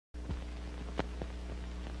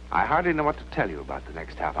I hardly know what to tell you about the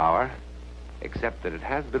next half hour, except that it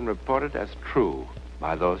has been reported as true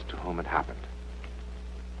by those to whom it happened.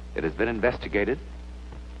 It has been investigated,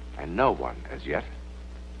 and no one, as yet,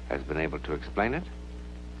 has been able to explain it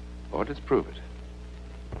or disprove it.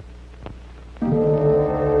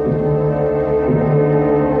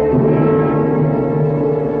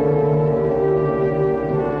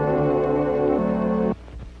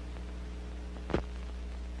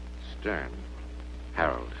 Stern,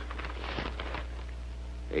 Harold,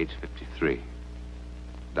 age 53.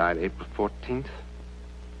 Died April 14th.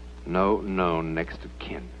 No known next of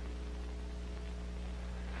kin.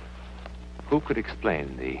 Who could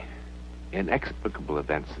explain the inexplicable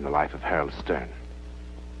events in the life of Harold Stern?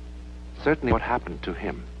 Certainly what happened to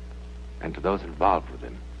him and to those involved with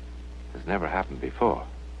him has never happened before.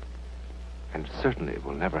 And certainly it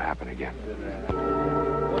will never happen again.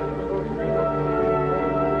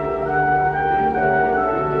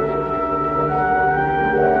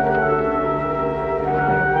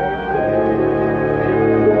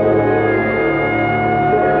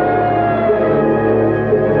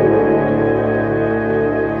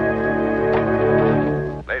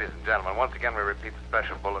 Once again, we repeat the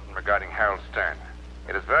special bulletin regarding Harold Stern.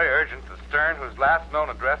 It is very urgent that Stern, whose last known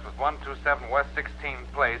address was 127 West 16th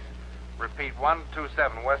Place, repeat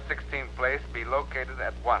 127 West 16th Place, be located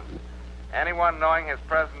at once. Anyone knowing his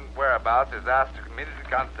present whereabouts is asked to immediately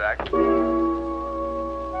contact...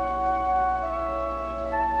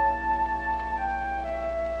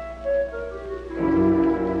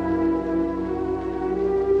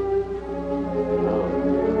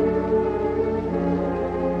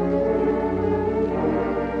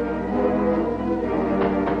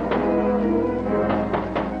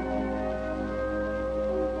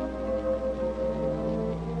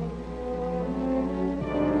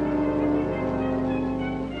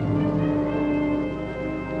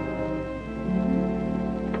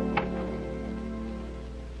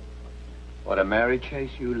 What a merry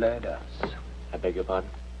chase you led us. I beg your pardon?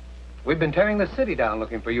 We've been tearing the city down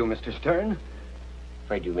looking for you, Mr. Stern.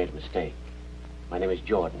 Afraid you made a mistake. My name is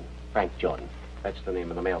Jordan. Frank Jordan. That's the name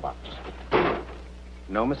of the mailbox.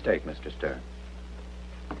 No mistake, Mr. Stern.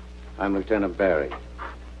 I'm Lieutenant Barry.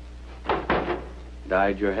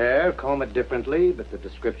 Dyed your hair, comb it differently, but the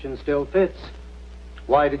description still fits.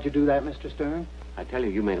 Why did you do that, Mr. Stern? I tell you,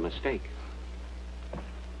 you made a mistake.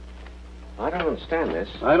 I don't understand this.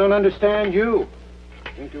 I don't understand you.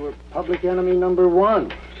 I think you were public enemy number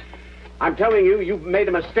one. I'm telling you, you've made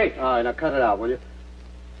a mistake. All right, now cut it out, will you?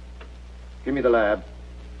 Give me the lab.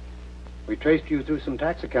 We traced you through some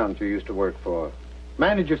tax accounts you used to work for.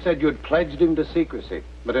 Manager said you had pledged him to secrecy.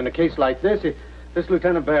 But in a case like this, this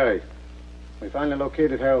Lieutenant Barry, we finally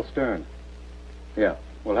located Harold Stern. Yeah,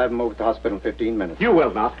 we'll have him over at the hospital in 15 minutes. You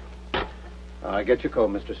will not. I get your coat,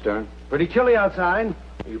 Mr. Stern. Pretty chilly outside.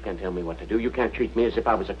 You can't tell me what to do. You can't treat me as if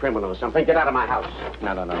I was a criminal or something. Get out of my house.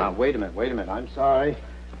 No. Wait a minute. I'm sorry.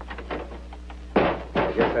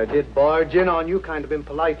 I guess I did barge in on you kind of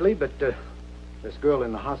impolitely, but this girl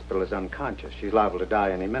in the hospital is unconscious. She's liable to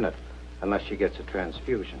die any minute unless she gets a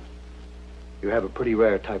transfusion. You have a pretty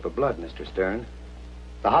rare type of blood, Mr. Stern.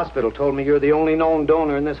 The hospital told me you're the only known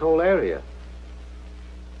donor in this whole area.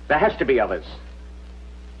 There has to be others.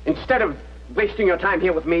 Instead of wasting your time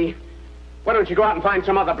here with me, why don't you go out and find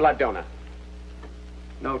some other blood donor?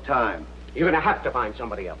 No time. You're going to have to find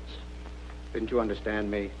somebody else. Didn't you understand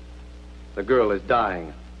me? The girl is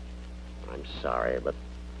dying. I'm sorry, but...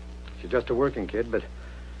 She's just a working kid, but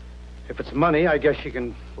if it's money, I guess she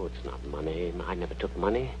can... Oh, it's not money. I never took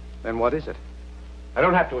money. Then what is it? I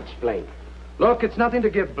don't have to explain. Look, it's nothing to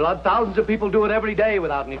give blood. Thousands of people do it every day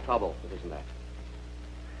without any trouble. It isn't that.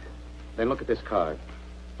 Then look at this card.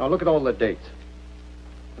 Now look at all the dates.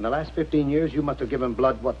 In the last 15 years, you must have given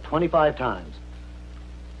blood, 25 times?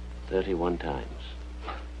 31 times.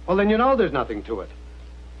 Well, then you know there's nothing to it.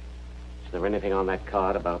 Is there anything on that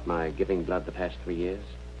card about my giving blood the past 3 years?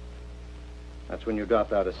 That's when you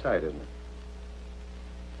dropped out of sight, isn't it?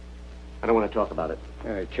 I don't want to talk about it.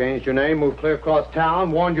 You changed your name, moved clear across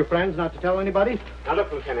town, warned your friends not to tell anybody? Now,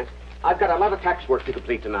 look, Lieutenant, I've got a lot of tax work to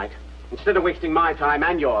complete tonight. Instead of wasting my time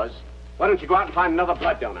and yours, why don't you go out and find another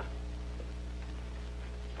blood donor?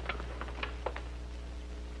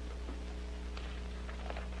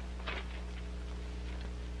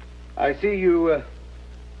 I see you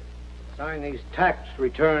sign these tax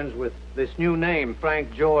returns with this new name,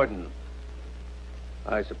 Frank Jordan.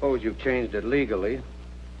 I suppose you've changed it legally.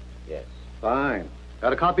 Yes. Fine.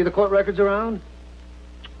 Got a copy of the court records around?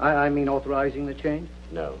 I mean authorizing the change?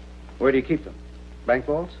 No. Where do you keep them? Bank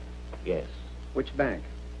vaults? Yes. Which bank?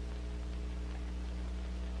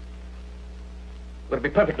 But to be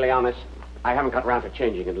perfectly honest, I haven't got around to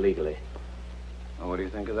changing it legally. Well, what do you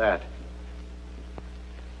think of that?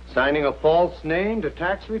 Signing a false name to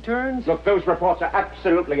tax returns? Look, those reports are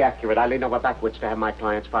absolutely accurate. I lean over backwards to have my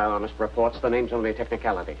clients file honest reports. The name's only a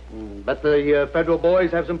technicality. But the federal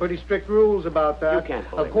boys have some pretty strict rules about that. You can't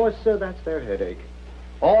believe Of course, that's their headache.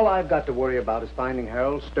 All I've got to worry about is finding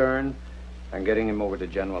Harold Stern and getting him over to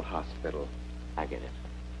General Hospital. I get it.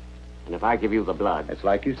 And if I give you the blood... It's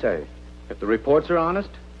like you say. If the reports are honest,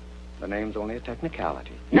 the name's only a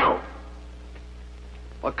technicality. No!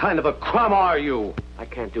 What kind of a crumb are you? I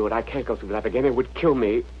can't do it. I can't go through that again. It would kill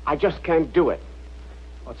me. I just can't do it.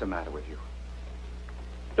 What's the matter with you?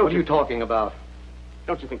 What are you talking about?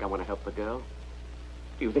 Don't you think I want to help the girl?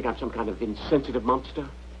 Do you think I'm some kind of insensitive monster?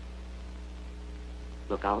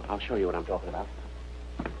 Look, I'll show you what I'm talking about.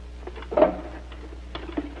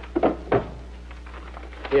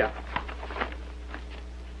 Here.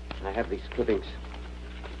 I have these clippings.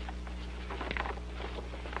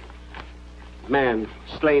 Man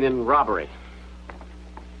slain in robbery.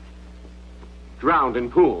 Drowned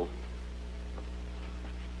in pool.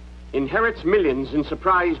 Inherits millions in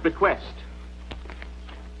surprise bequest.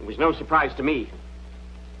 It was no surprise to me.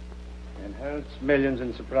 Inherits millions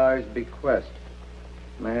in surprise bequest.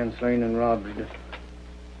 Man slain in robbery.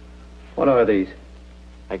 What are these?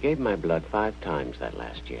 I gave my blood 5 times that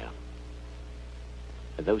last year.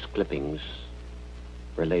 Those clippings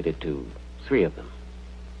related to 3 of them.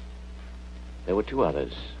 There were 2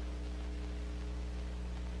 others.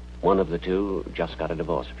 One of the 2 just got a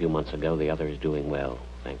divorce a few months ago. The other is doing well,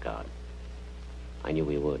 thank God. I knew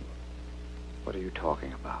he would. What are you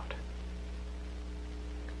talking about?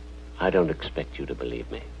 I don't expect you to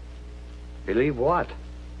believe me. Believe what?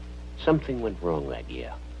 Something went wrong that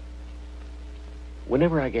year.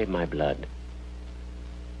 Whenever I gave my blood,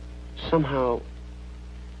 somehow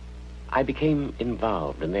I became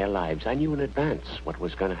involved in their lives. I knew in advance what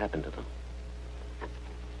was going to happen to them.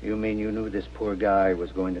 You mean you knew this poor guy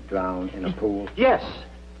was going to drown in a pool? Yes.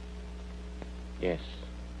 Yes.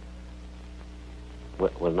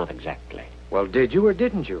 Well, not exactly. Well, did you or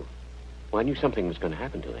didn't you? Well, I knew something was going to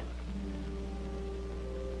happen to him.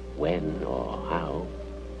 When or how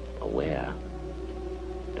or where.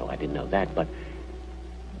 No, I didn't know that, but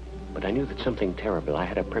I knew that something terrible. I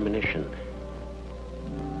had a premonition.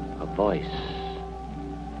 A voice.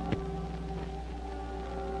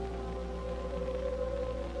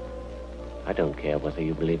 I don't care whether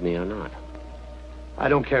you believe me or not. I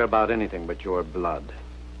don't care about anything but your blood.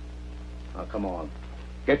 Now, come on.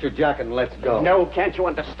 Get your jacket and let's go. No, can't you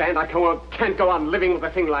understand? I can't go on living with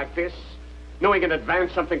a thing like this. Knowing in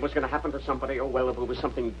advance something was going to happen to somebody. Oh, well, if it was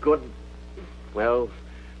something good, well,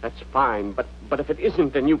 that's fine. But if it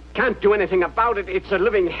isn't and you can't do anything about it, it's a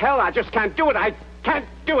living hell. I just can't do it. I can't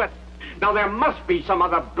do it. Now, there must be some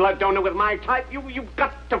other blood donor with my type. You've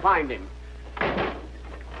got to find him.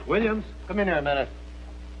 Williams, come in here a minute.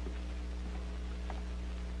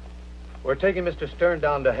 We're taking Mr. Stern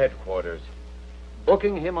down to headquarters.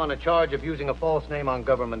 Booking him on a charge of using a false name on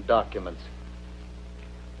government documents.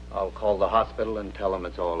 I'll call the hospital and tell them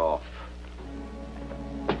it's all off.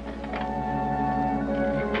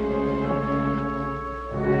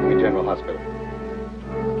 General Hospital.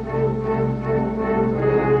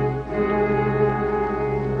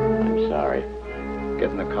 I'm sorry. Get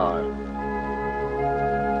in the car.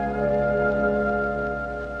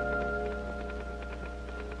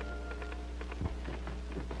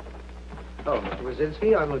 Oh, Mr.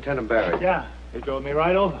 Wazinski, I'm Lieutenant Barrett. Yeah, he drove me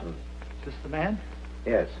right over. Is this the man?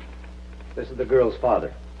 Yes. This is the girl's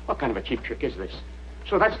father. What kind of a cheap trick is this?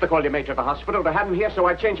 So that's the call you made to the hospital to have him here, so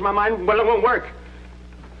I changed my mind? Well, it won't work.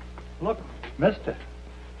 Look, mister,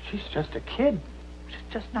 she's just a kid. She's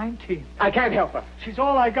just 19. I can't help her. She's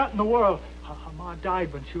all I got in the world. Her ma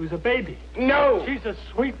died when she was a baby. No! She's a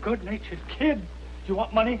sweet, good-natured kid. Do you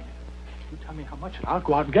want money? You tell me how much and I'll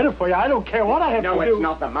go out and get it for you. I don't care what I have to do. No, it's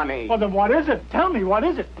not the money. Well, then what is it? Tell me, what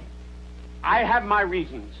is it? I have my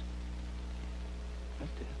reasons.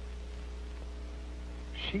 Mister,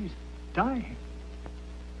 she's dying.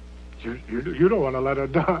 You don't want to let her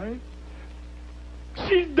die.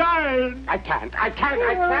 She's dying. I can't.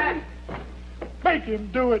 Make him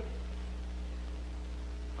do it.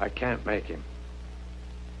 I can't make him.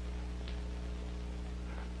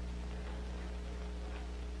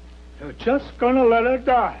 You're just gonna let her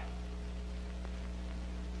die.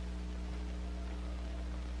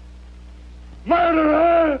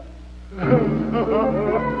 Murderer! You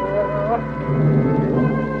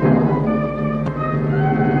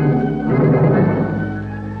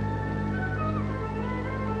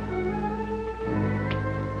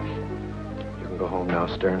can go home now,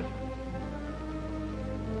 Stern.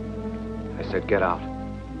 I said get out.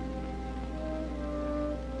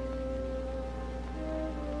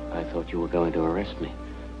 I thought you were going to arrest me.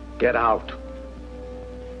 Get out.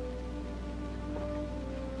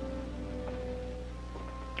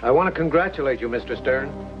 I want to congratulate you, Mr.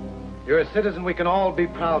 Stern. You're a citizen we can all be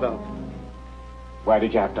proud of. Why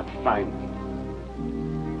did you have to find me?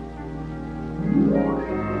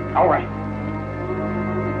 All right.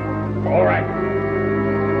 All right.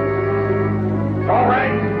 All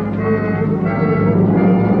right.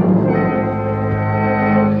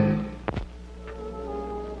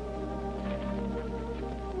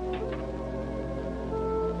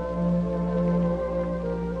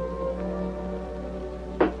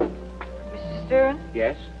 Mr. Stern?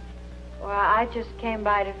 Yes? Well, I just came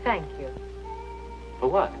by to thank you. For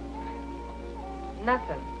what?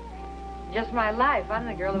 Nothing. Just my life. I'm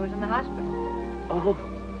the girl who was in the hospital. Oh.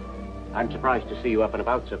 I'm surprised to see you up and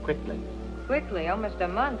about so quickly. Quickly, almost a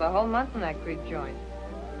month. A whole month in that creek joint.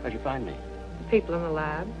 How'd you find me? The people in the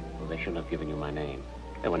lab. Well, they shouldn't have given you my name.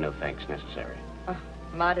 There were no thanks necessary. Oh,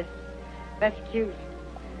 modest. That's cute.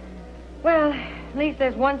 Well, at least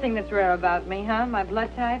there's one thing that's rare about me, huh? My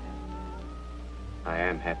blood type. I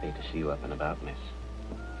am happy to see you up and about, miss.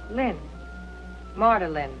 Lynn. Marta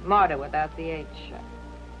Lynn. Marta without the H.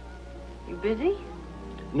 You busy?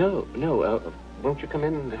 No. Won't you come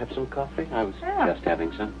in and have some coffee? I was just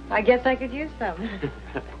having some. I guess I could use some.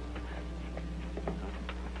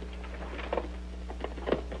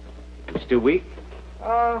 You still weak?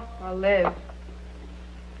 Oh, I'll live.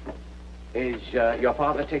 Is your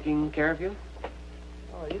father taking care of you?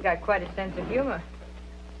 Oh, you got quite a sense of humor.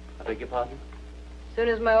 I beg your pardon? As soon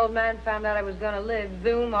as my old man found out I was going to live,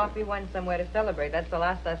 zoom, off he went somewhere to celebrate. That's the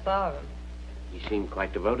last I saw of him. He seemed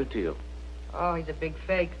quite devoted to you. Oh, he's a big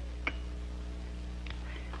fake.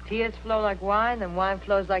 Tears flow like wine, then wine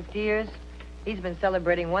flows like tears. He's been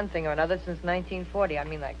celebrating one thing or another since 1940. I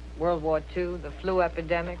mean, like World War II, the flu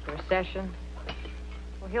epidemic, recession.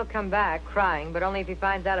 Well, he'll come back crying, but only if he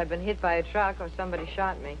finds out I've been hit by a truck or somebody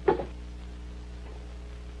shot me.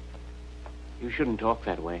 You shouldn't talk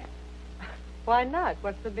that way. Why not?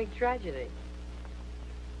 What's the big tragedy?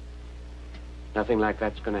 Nothing like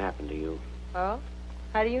that's going to happen to you. Oh?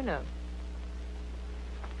 How do you know?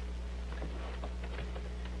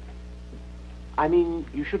 I mean,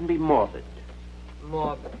 you shouldn't be morbid.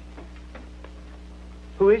 Morbid.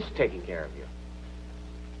 Who is taking care of you?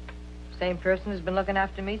 Same person who's been looking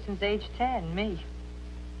after me since age 10, me.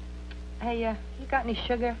 Hey, you got any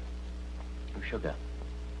sugar? Oh, sugar.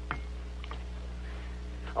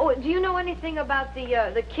 Oh, do you know anything about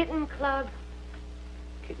the Kitten Club?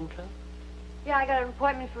 Kitten Club? Yeah, I got an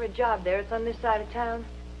appointment for a job there. It's on this side of town.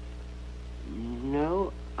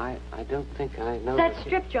 No, I don't think I know. That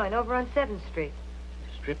strip joint over on 7th Street.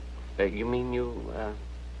 Strip? You mean you,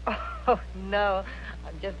 Oh, no.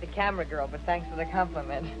 I'm just a camera girl, but thanks for the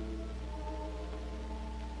compliment.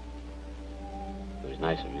 It was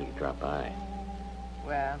nice of you to drop by.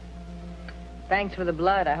 Well, thanks for the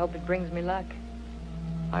blood. I hope it brings me luck.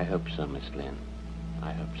 I hope so, Miss Lynn.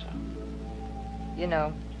 I hope so. You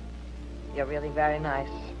know, you're really very nice.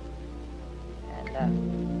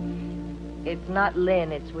 And, it's not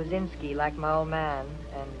Lynn, it's Wazinski, like my old man.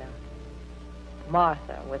 And,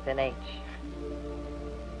 Martha with an H.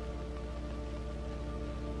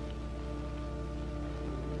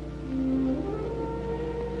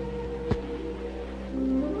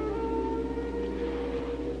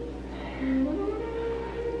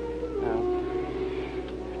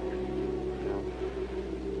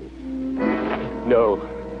 No.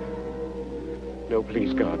 No,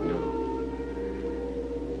 please, God, no.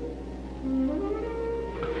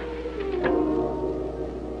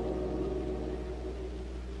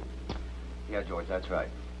 Yeah, George, that's right.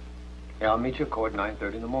 Yeah, I'll meet you at court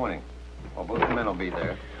 9:30 in the morning. Well, both the men will be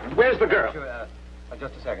there. Where's the girl? Sure,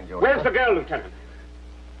 just a second, George. Where's the girl, Lieutenant?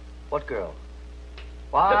 What girl?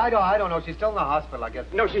 Well, I don't know. She's still in the hospital, I guess.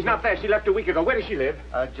 No, she's not there. She left a week ago. Where does she live?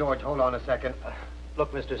 George, hold on a second.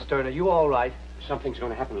 Look, Mr. Stern, are you all right? Something's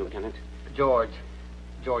going to happen, Lieutenant. George,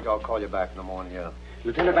 I'll call you back in the morning, yeah.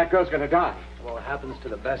 Lieutenant, that girl's going to die. Well, it happens to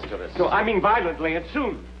the best of us. No, I mean violently and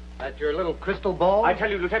soon. At your little crystal ball? I tell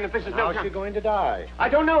you, Lieutenant, this is no How's time. she going to die? I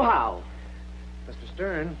don't know how. Mr.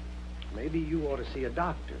 Stern, maybe you ought to see a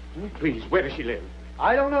doctor. Please, where does she live?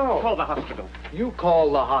 I don't know. Call the hospital. You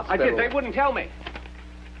call the hospital. I did. They wouldn't tell me.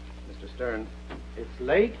 Mr. Stern, it's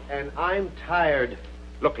late and I'm tired.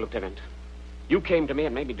 Look, Lieutenant, you came to me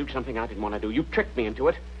and made me do something I didn't want to do. You tricked me into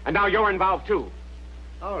it, and now you're involved, too.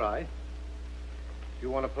 All right. You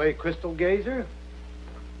want to play crystal gazer?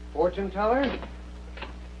 Fortune teller?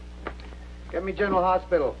 Get me General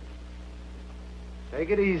Hospital. Take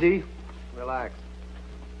it easy. Relax.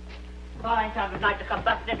 Oh, ain't time of night to come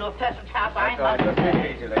busting into a person's house. I ain't That's all right. Just take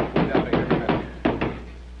it easy, lady. Get out of here in a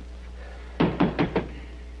minute.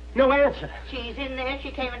 No answer. She's in there.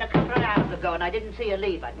 She came in a couple of hours ago, and I didn't see her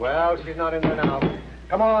leave. Well, she's not in there now.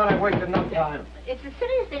 Come on, I've wasted enough time. It's the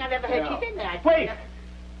silliest thing I've ever heard. Yeah. She's in there. Wait!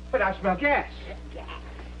 But I smell gas.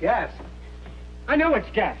 Gas. I know it's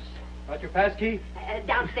gas. Got your pass key?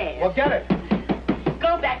 Downstairs. Well, get it.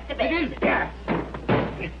 Go back to bed. It is gas.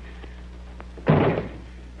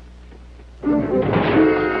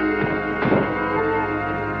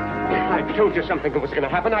 I told you something was going to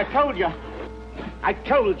happen. I told you. I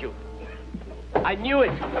told you. I knew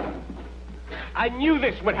it. I knew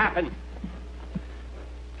this would happen.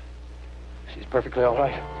 She's perfectly all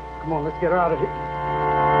right. Come on, let's get her out of here.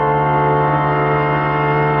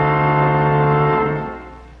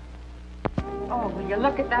 Oh, will you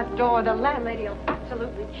look at that door? The landlady will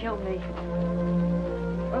absolutely kill me.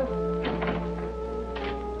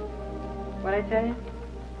 What'd I tell you?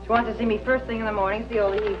 She wants to see me first thing in the morning. It's the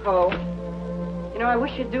old heave-ho. You know, I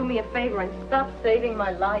wish you'd do me a favor and stop saving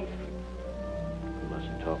my life. You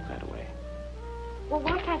mustn't talk that way. Well,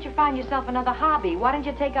 why can't you find yourself another hobby? Why don't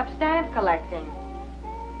you take up stamp collecting?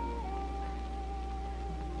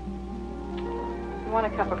 You want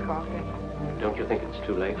a cup of coffee? Don't you think it's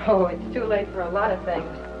too late? Oh, it's too late for a lot of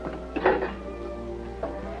things.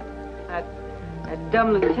 That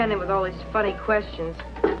dumb lieutenant with all his funny questions.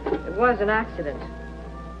 It was an accident.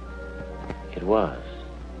 It was.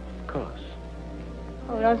 Of course.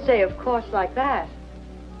 Oh, don't say of course like that.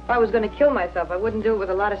 If I was going to kill myself, I wouldn't do it with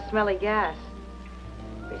a lot of smelly gas.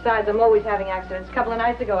 Besides, I'm always having accidents. A couple of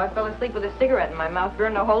nights ago, I fell asleep with a cigarette in my mouth,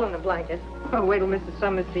 burned a hole in the blanket. Oh, wait till Mr.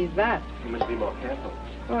 Summers sees that. You must be more careful.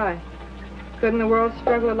 Why? Couldn't the world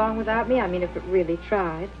struggle along without me? I mean, if it really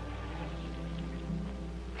tried.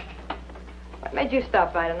 What made you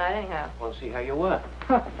stop by tonight, anyhow? I want to see how you were.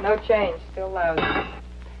 No change. Still lousy.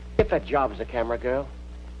 Get that job as a camera girl.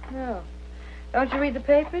 No. Don't you read the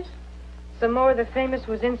papers? Some more of the famous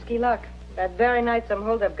Wazinski luck. That very night, some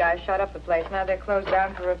hold-up guys shot up the place. Now they're closed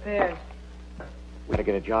down for repairs. We gotta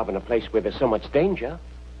get a job in a place where there's so much danger.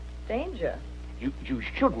 Danger? You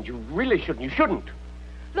shouldn't. You really shouldn't. You shouldn't.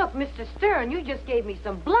 Look, Mr. Stern, you just gave me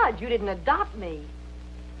some blood. You didn't adopt me.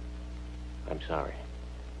 I'm sorry.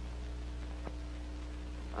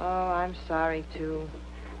 Oh, I'm sorry, too.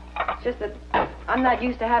 It's just that I'm not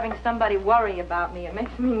used to having somebody worry about me. It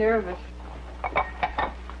makes me nervous.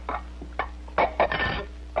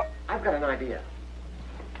 I've got an idea.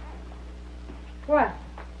 What?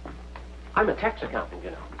 I'm a tax accountant,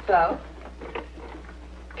 you know. So?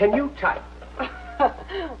 Can you type?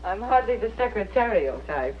 I'm hardly the secretarial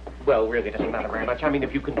type. Well, really, it doesn't matter very much. I mean,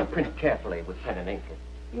 if you can print carefully with pen and ink.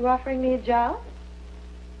 You offering me a job?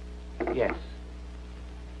 Yes.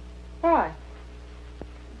 Why?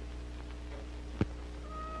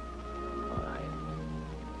 Well,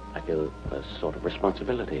 I feel a sort of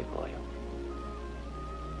responsibility for you.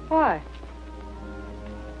 Why?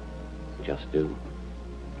 Just do.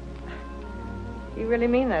 You really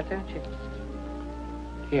mean that, don't you?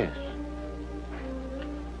 Yes.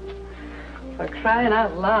 For crying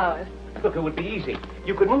out loud. Look, it would be easy.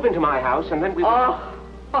 You could move into my house, and then we would... Oh.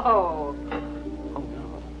 Oh,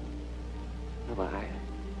 no. No, but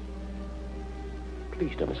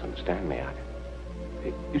Please don't misunderstand me.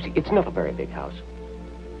 You see, it's not a very big house.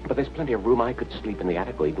 But there's plenty of room. I could sleep in the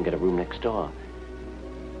attic or even get a room next door.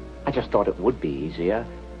 I just thought it would be easier.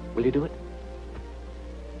 Will you do it?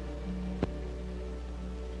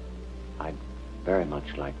 I'd very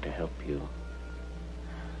much like to help you.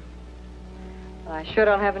 Well, I sure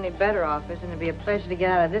don't have any better offers, and it'd be a pleasure to get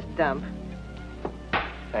out of this dump.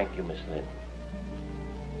 Thank you, Miss Lynn.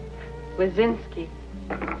 Wazinski.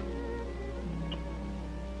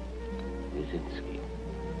 Wazinski.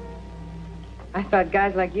 I thought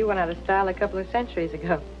guys like you went out of style a couple of centuries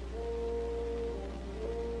ago.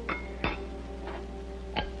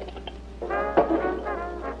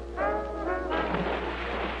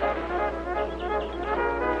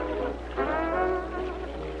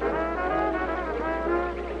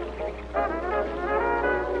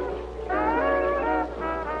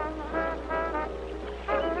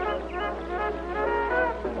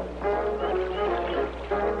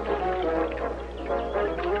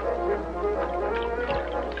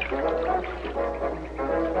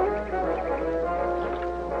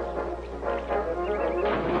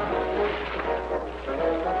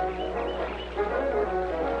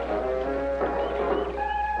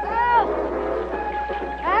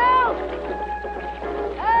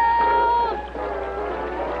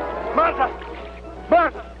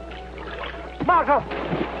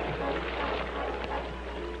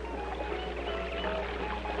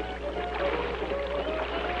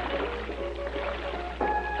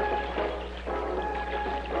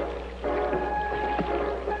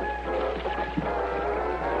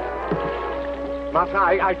 Martha,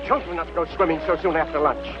 I told you not to go swimming so soon after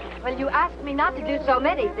lunch. Well, you asked me not to do so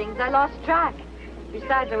many things. I lost track.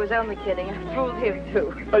 Besides, I was only kidding. I fooled him,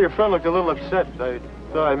 too. Oh, your friend looked a little upset. I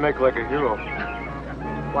thought I'd make like a hero.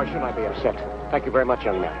 Why should I be upset? Thank you very much,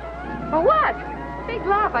 young man. For what? Big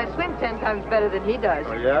laugh. I swim 10 times better than he does.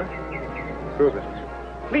 Oh, yeah? Prove it.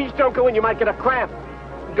 Please don't go in. You might get a cramp.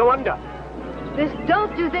 Go under. This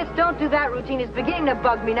don't do this, don't do that routine is beginning to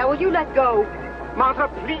bug me. Now, will you let go? Martha,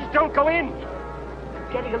 please don't go in.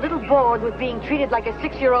 I'm getting a little bored with being treated like a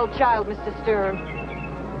 6-year-old child, Mr. Stern.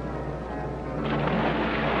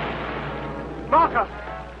 Martha!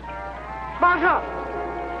 Martha!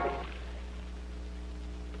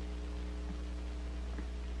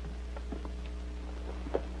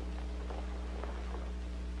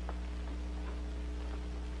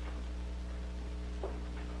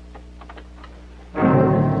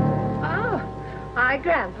 Hi,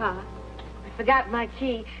 Grandpa. I forgot my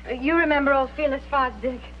key. You remember old Fearless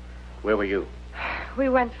Fosdick? Where were you? We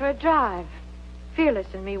went for a drive. Fearless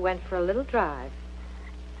and me went for a little drive.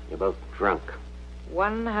 You're both drunk.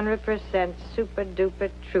 100% super-duper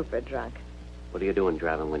trooper drunk. What are you doing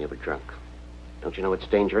driving when you were drunk? Don't you know it's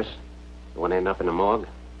dangerous? You want to end up in a morgue?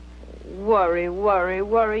 Worry, worry,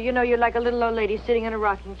 worry. You know, you're like a little old lady sitting in a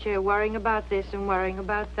rocking chair worrying about this and worrying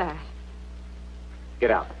about that.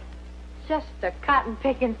 Get out. Just a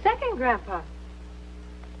cotton-picking second, Grandpa.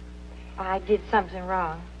 I did something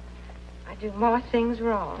wrong. I do more things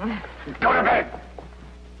wrong. Go to bed!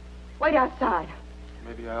 Wait outside.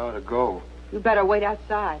 Maybe I ought to go. You better wait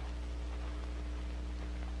outside.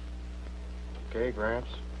 Okay, Gramps.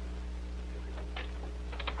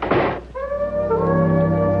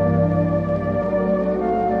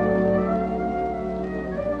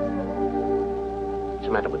 What's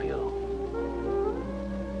the matter with you?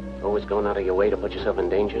 Always going out of your way to put yourself in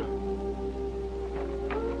danger?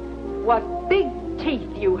 What big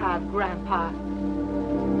teeth you have, Grandpa.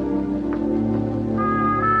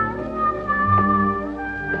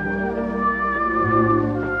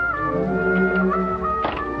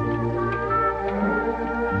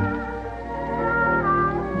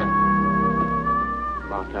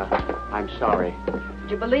 Martha, I'm sorry.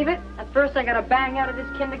 Did you believe it? At first I got a bang out of this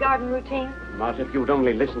kindergarten routine. Martha, if you'd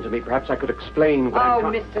only listened to me, perhaps I could explain what Oh,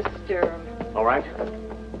 I'm Mr. Stern. All right.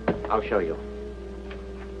 I'll show you.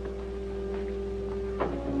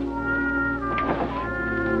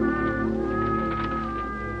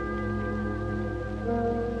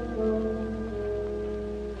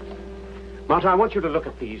 Martha, I want you to look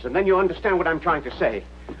at these, and then you'll understand what I'm trying to say.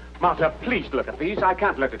 Martha, please look at these. I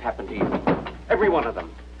can't let it happen to you. Every one of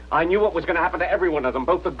them. I knew what was going to happen to every one of them,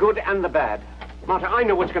 both the good and the bad. Martha, I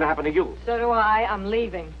know what's going to happen to you. So do I. I'm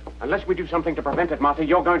leaving. Unless we do something to prevent it, Martha,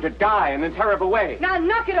 you're going to die in a terrible way. Now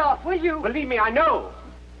knock it off, will you? Believe me, I know.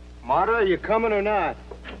 Marta, are you coming or not?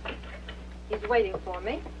 He's waiting for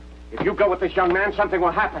me. If you go with this young man, something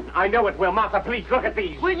will happen. I know it will. Martha, please, look at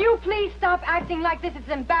these. Will you please stop acting like this? It's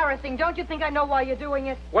embarrassing. Don't you think I know why you're doing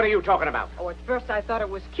it? What are you talking about? Oh, at first I thought it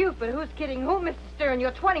was cute, but who's kidding who, Mr. Stern?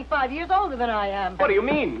 You're 25 years older than I am. What do you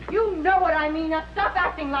mean? You know what I mean. Now stop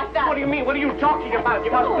acting like that. What do you mean? What are you talking about?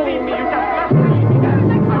 You must believe me. You just must believe me. I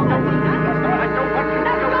don't want you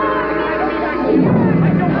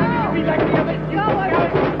to be like the others.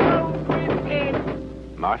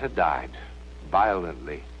 Martha died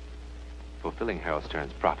violently, fulfilling Harold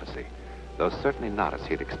Stern's prophecy, though certainly not as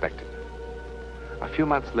he had expected. A few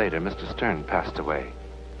months later, Mr. Stern passed away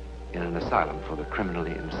in an asylum for the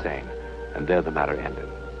criminally insane, and there the matter ended.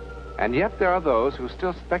 And yet there are those who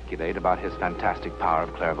still speculate about his fantastic power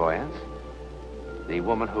of clairvoyance. The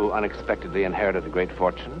woman who unexpectedly inherited a great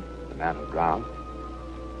fortune, the man who drowned,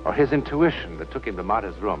 or his intuition that took him to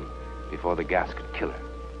Martha's room before the gas could kill her.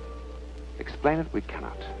 Explain it we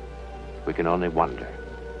cannot. We can only wonder.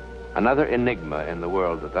 Another enigma in the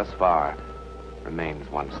world that thus far remains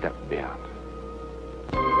one step beyond.